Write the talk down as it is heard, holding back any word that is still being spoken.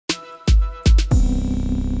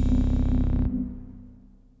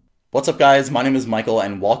What's up guys, my name is Michael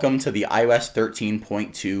and welcome to the iOS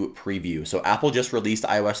 13.2 preview. So Apple just released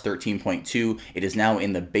iOS 13.2, it is now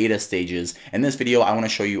in the beta stages. In this video I want to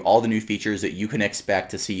show you all the new features that you can expect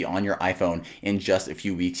to see on your iPhone in just a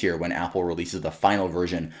few weeks here when Apple releases the final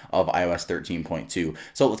version of iOS 13.2.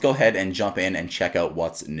 So let's go ahead and jump in and check out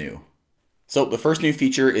what's new. So the first new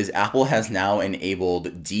feature is Apple has now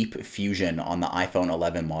enabled Deep Fusion on the iPhone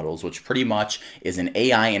 11 models, which pretty much is an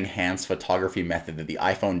AI-enhanced photography method that the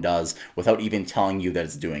iPhone does without even telling you that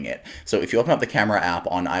it's doing it. So if you open up the camera app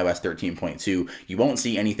on iOS 13.2, you won't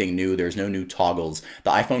see anything new. There's no new toggles.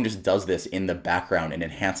 The iPhone just does this in the background and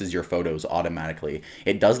enhances your photos automatically.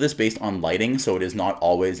 It does this based on lighting, so it is not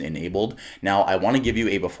always enabled. Now, I want to give you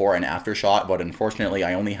a before and after shot, but unfortunately,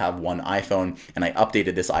 I only have one iPhone, and I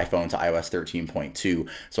updated this iPhone to iOS 13.2,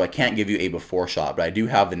 so I can't give you a before shot, but I do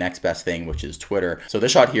have the next best thing, which is Twitter. So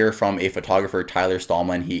this shot here from a photographer, Tyler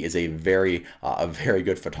Stallman. He is a very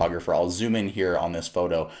good photographer. I'll zoom in here on this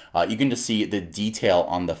photo. You can just see the detail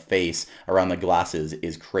on the face around the glasses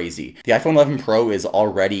is crazy. The iPhone 11 Pro is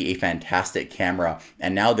already a fantastic camera,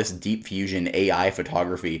 and now this Deep Fusion AI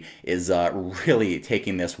photography is really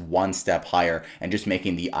taking this one step higher and just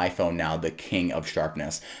making the iPhone now the king of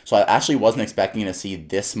sharpness. So I actually wasn't expecting to see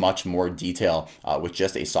this much more detail with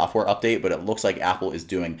just a software update, but it looks like Apple is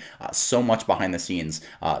doing so much behind the scenes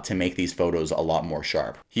to make these photos a lot more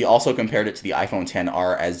sharp. He also compared it to the iPhone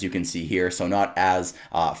XR, as you can see here, so not as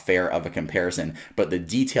fair of a comparison, but the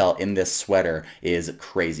detail in this sweater is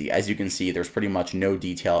crazy. As you can see, there's pretty much no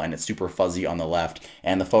detail and it's super fuzzy on the left,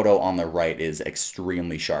 and the photo on the right is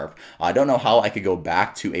extremely sharp. I don't know how I could go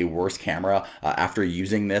back to a worse camera after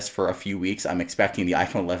using this for a few weeks. I'm expecting the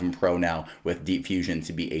iPhone 11 Pro now with Deep Fusion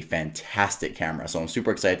to be a fantastic camera, so I'm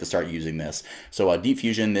super excited to start using this. So Deep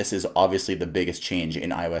Fusion, this is obviously the biggest change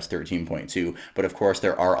in iOS 13.2, but of course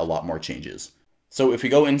there are a lot more changes. So if we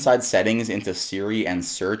go inside settings into Siri and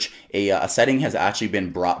search, a setting has actually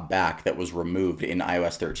been brought back that was removed in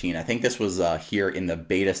iOS 13. I think this was here in the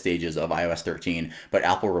beta stages of iOS 13, but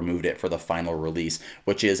Apple removed it for the final release,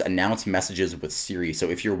 which is announce messages with Siri. So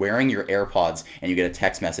if you're wearing your AirPods and you get a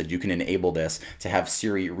text message, you can enable this to have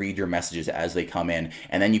Siri read your messages as they come in,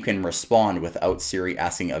 and then you can respond without Siri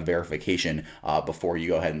asking a verification before you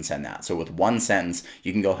go ahead and send that. So with one sentence,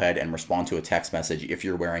 you can go ahead and respond to a text message if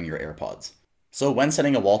you're wearing your AirPods. So when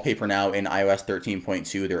setting a wallpaper now in iOS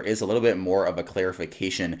 13.2, there is a little bit more of a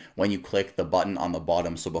clarification when you click the button on the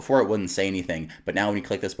bottom. So before it wouldn't say anything, but now when you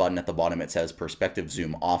click this button at the bottom, it says perspective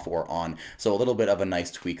zoom off or on. So a little bit of a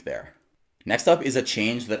nice tweak there. Next up is a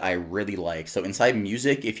change that I really like. So inside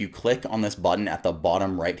music, if you click on this button at the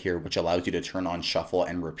bottom right here, which allows you to turn on shuffle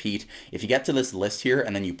and repeat, if you get to this list here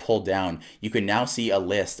and then you pull down, you can now see a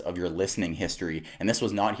list of your listening history. And this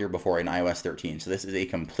was not here before in iOS 13. So this is a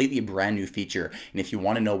completely brand new feature. And if you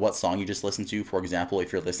want to know what song you just listened to, for example,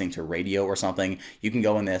 if you're listening to radio or something, you can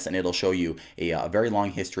go in this and it'll show you a very long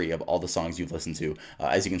history of all the songs you've listened to.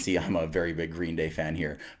 As you can see, I'm a very big Green Day fan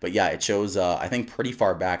here. But yeah, it shows, I think, pretty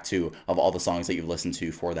far back too of all the songs that you've listened to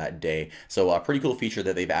for that day. So a pretty cool feature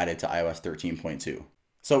that they've added to iOS 13.2.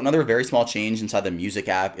 So another very small change inside the music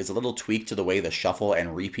app is a little tweak to the way the shuffle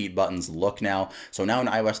and repeat buttons look now. So now in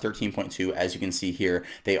iOS 13.2, as you can see here,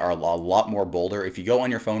 they are a lot more bolder. If you go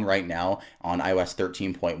on your phone right now on iOS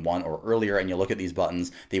 13.1 or earlier and you look at these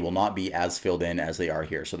buttons, they will not be as filled in as they are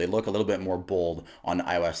here. So they look a little bit more bold on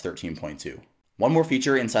iOS 13.2. One more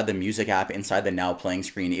feature inside the music app, inside the now playing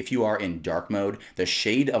screen, if you are in dark mode, the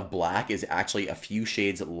shade of black is actually a few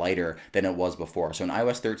shades lighter than it was before. So in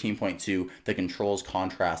iOS 13.2, the controls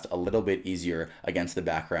contrast a little bit easier against the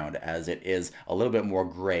background as it is a little bit more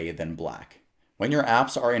gray than black. When your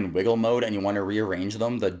apps are in wiggle mode and you want to rearrange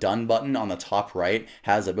them, the done button on the top right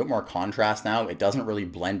has a bit more contrast now. It doesn't really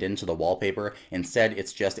blend into the wallpaper. Instead,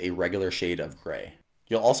 it's just a regular shade of gray.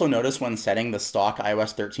 You'll also notice when setting the stock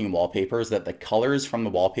iOS 13 wallpapers that the colors from the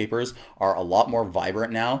wallpapers are a lot more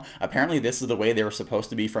vibrant now. Apparently this is the way they were supposed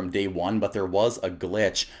to be from day one, but there was a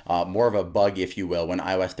glitch, more of a bug if you will, when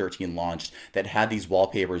iOS 13 launched that had these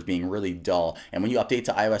wallpapers being really dull. And when you update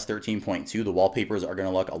to iOS 13.2, the wallpapers are going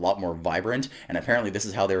to look a lot more vibrant, and apparently this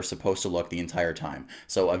is how they were supposed to look the entire time.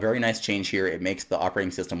 So a very nice change here. It makes the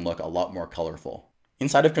operating system look a lot more colorful.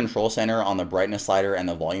 Inside of Control Center on the brightness slider and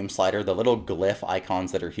the volume slider, the little glyph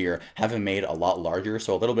icons that are here have been made a lot larger,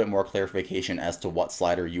 so a little bit more clarification as to what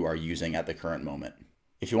slider you are using at the current moment.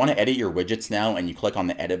 If you want to edit your widgets now and you click on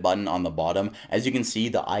the edit button on the bottom, as you can see,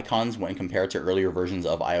 the icons when compared to earlier versions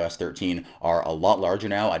of iOS 13 are a lot larger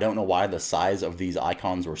now. I don't know why the size of these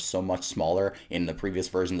icons were so much smaller in the previous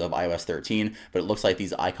versions of iOS 13, but it looks like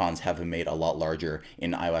these icons have been made a lot larger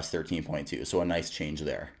in iOS 13.2, so a nice change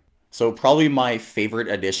there. So probably my favorite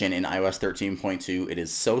addition in iOS 13.2. It is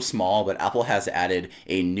so small, but Apple has added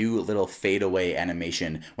a new little fade away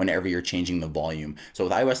animation whenever you're changing the volume. So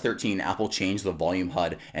with iOS 13, Apple changed the volume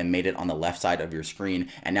HUD and made it on the left side of your screen.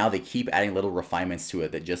 And now they keep adding little refinements to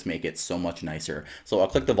it that just make it so much nicer. So I'll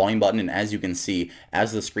click the volume button, and as you can see,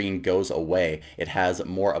 as the screen goes away, it has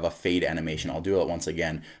more of a fade animation. I'll do it once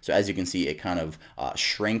again. So as you can see, it kind of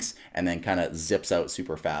shrinks and then kind of zips out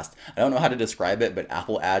super fast. I don't know how to describe it, but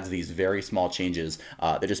Apple adds these very small changes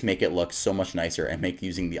that just make it look so much nicer and make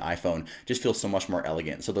using the iPhone just feel so much more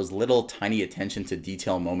elegant. So those little tiny attention to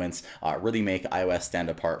detail moments really make iOS stand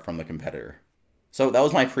apart from the competitor. So that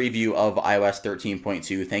was my preview of iOS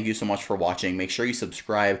 13.2. Thank you so much for watching. Make sure you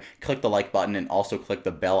subscribe, click the like button, and also click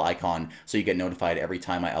the bell icon so you get notified every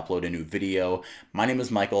time I upload a new video. My name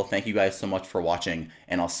is Michael. Thank you guys so much for watching,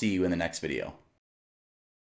 and I'll see you in the next video.